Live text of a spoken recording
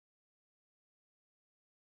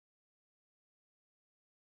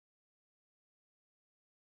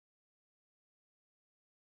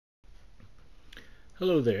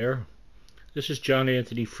Hello there. This is John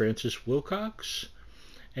Anthony Francis Wilcox,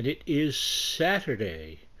 and it is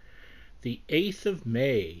Saturday, the 8th of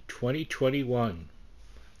May, 2021.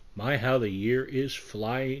 My, how the year is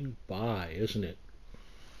flying by, isn't it?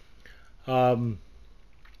 Um,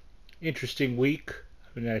 Interesting week.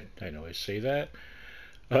 I mean, I know I say that.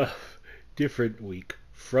 Uh, Different week.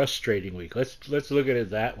 Frustrating week. Let's look at it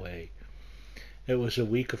that way. It was a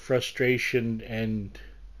week of frustration and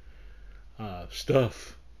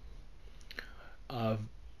stuff. Uh,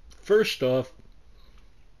 First off,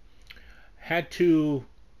 had to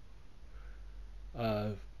uh,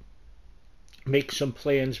 make some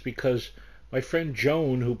plans because my friend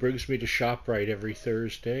Joan, who brings me to ShopRite every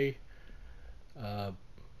Thursday, uh,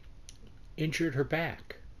 injured her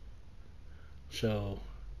back. So,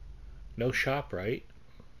 no ShopRite.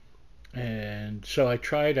 And so I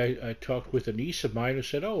talked with a niece of mine who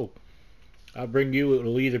said, "Oh, I'll bring you.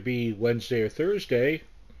 It'll either be Wednesday or Thursday,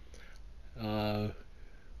 uh,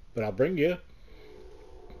 but I'll bring you."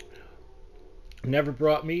 Never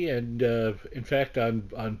brought me, and in fact,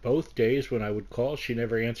 on both days when I would call, she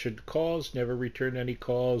never answered the calls, never returned any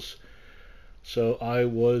calls. So I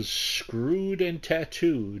was screwed and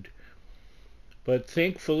tattooed. But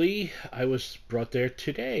thankfully, I was brought there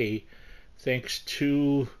today, thanks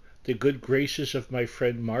to the good graces of my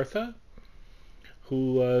friend Martha,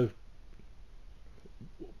 who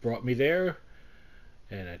brought me there,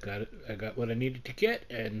 and I got what I needed to get,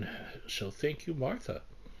 and so thank you, Martha.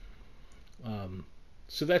 Um,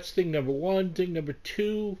 so that's thing number one. Thing number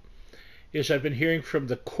two is I've been hearing from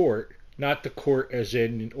the court, not the court as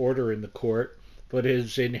in order in the court, but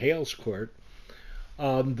as in Hale's court,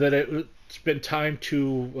 that it's been time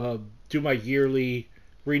to do my yearly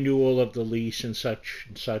renewal of the lease and such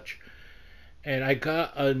and such. And I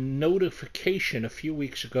got a notification a few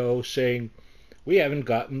weeks ago saying, "We haven't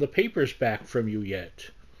gotten the papers back from you yet."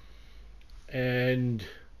 And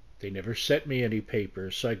they never sent me any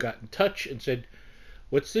papers. So I got in touch and said,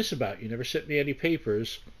 "What's this about? You never sent me any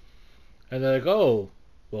papers." And they're like, "Oh,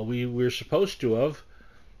 well, we're supposed to have.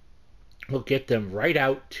 We'll get them right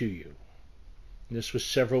out to you." And this was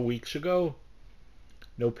several weeks ago.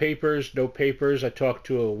 No papers, no papers. I talked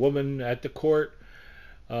to a woman at the court,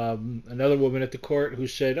 another woman at the court who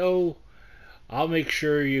said, "Oh, I'll make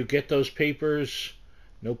sure you get those papers."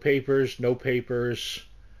 No papers, no papers,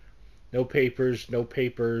 no papers, no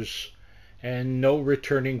papers, and no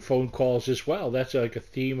returning phone calls as well. That's like a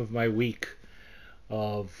theme of my week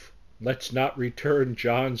of let's not return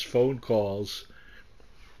John's phone calls.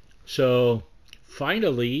 So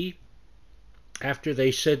finally, after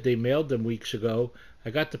they said they mailed them weeks ago, I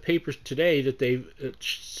got the papers today that it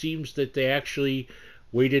seems that they actually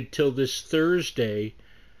waited till this Thursday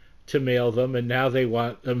to mail them, and now they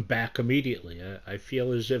want them back immediately. I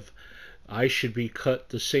feel as if I should be cut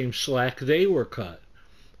the same slack they were cut.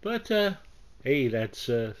 But hey, that's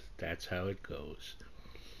how it goes.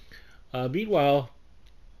 Meanwhile,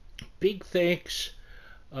 big thanks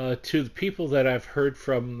to the people that I've heard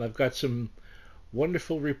from. I've got some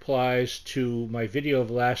wonderful replies to my video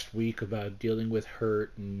of last week about dealing with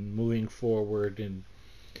hurt and moving forward,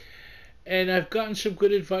 and I've gotten some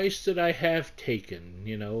good advice that I have taken.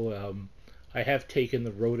 I have taken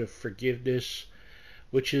the road of forgiveness,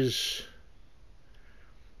 which is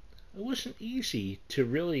it wasn't easy to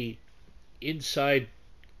really inside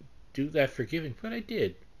do that forgiving, but I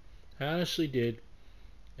did. I honestly did,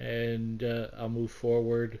 and I'll move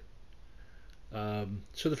forward.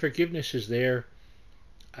 So the forgiveness is there.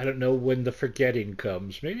 I don't know when the forgetting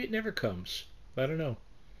comes. Maybe it never comes. I don't know,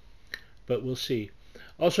 but we'll see.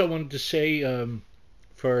 Also, I wanted to say,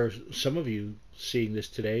 for some of you seeing this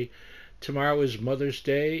today, tomorrow is Mother's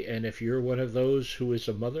Day, and if you're one of those who is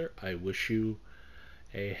a mother, I wish you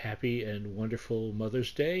a happy and wonderful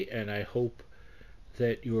Mother's Day, and I hope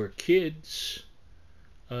that your kids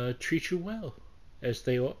treat you well, as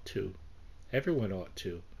they ought to. Everyone ought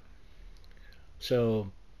to.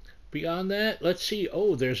 So, beyond that, let's see.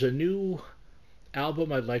 Oh, there's a new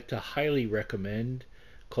album I'd like to highly recommend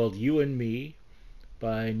called You and Me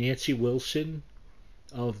by Nancy Wilson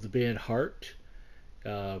of the band Heart.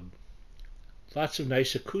 Um, Lots of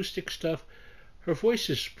nice acoustic stuff. Her voice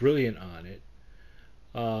is brilliant on it.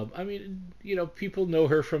 I mean, people know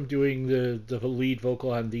her from doing the lead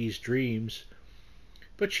vocal on These Dreams,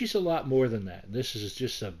 but she's a lot more than that. This is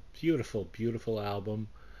just a beautiful, beautiful album.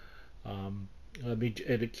 Um, and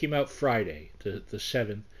it came out Friday, the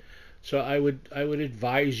 7th. So I would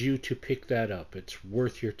advise you to pick that up. It's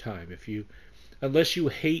worth your time unless you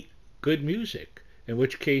hate good music, in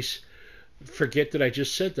which case forget that I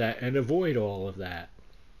just said that and avoid all of that.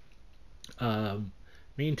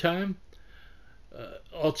 Meantime,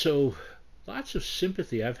 Also, lots of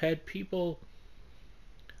sympathy. I've had people.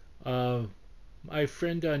 Uh, my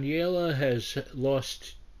friend Daniela has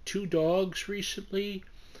lost two dogs recently,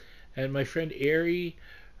 and my friend Ari,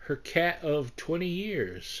 her cat of 20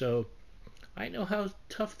 years. So I know how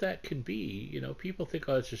tough that can be. You know, people think,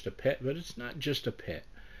 oh, it's just a pet, but it's not just a pet.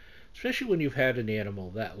 Especially when you've had an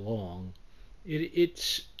animal that long,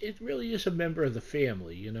 it really is a member of the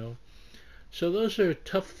family. You know, so those are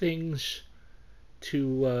tough things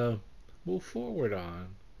to move forward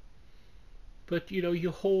on. But you know,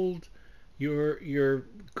 you hold your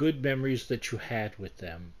good memories that you had with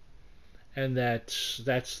them, and that's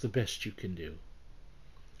the best you can do.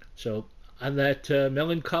 So on that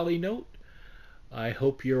melancholy note, I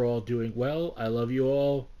hope you're all doing well. I love you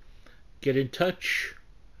all. Get in touch.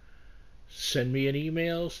 Send me an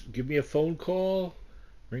email. Give me a phone call.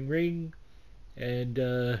 Ring ring.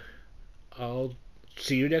 And I'll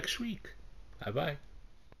see you next week. Bye bye.